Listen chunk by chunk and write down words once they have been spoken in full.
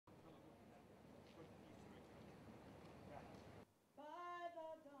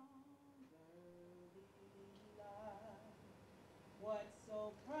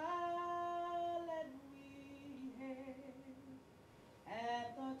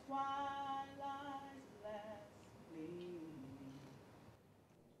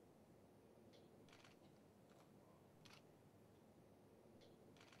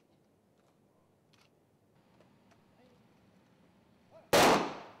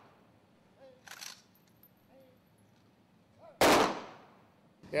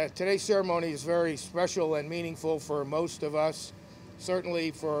Yeah, today's ceremony is very special and meaningful for most of us,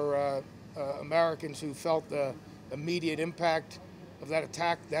 certainly for Americans who felt the immediate impact of that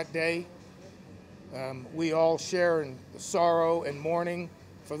attack that day. We all share in the sorrow and mourning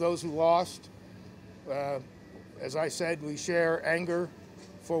for those who lost. As I said, we share anger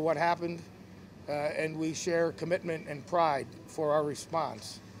for what happened, and we share commitment and pride for our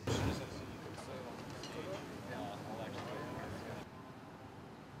response.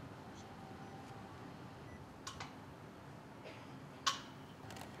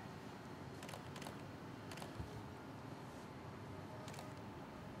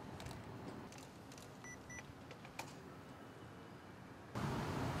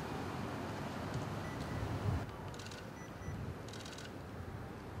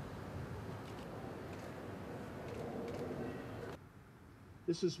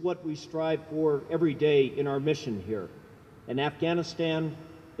 This is what we strive for every day in our mission here, an Afghanistan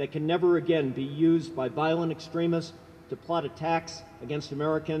that can never again be used by violent extremists to plot attacks against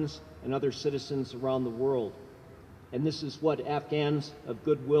Americans and other citizens around the world. And this is what Afghans of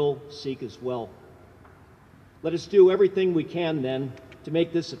goodwill seek as well. Let us do everything we can then to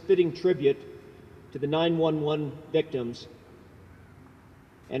make this a fitting tribute to the 9/11 victims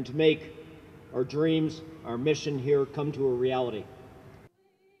and to make our dreams, our mission here come to a reality.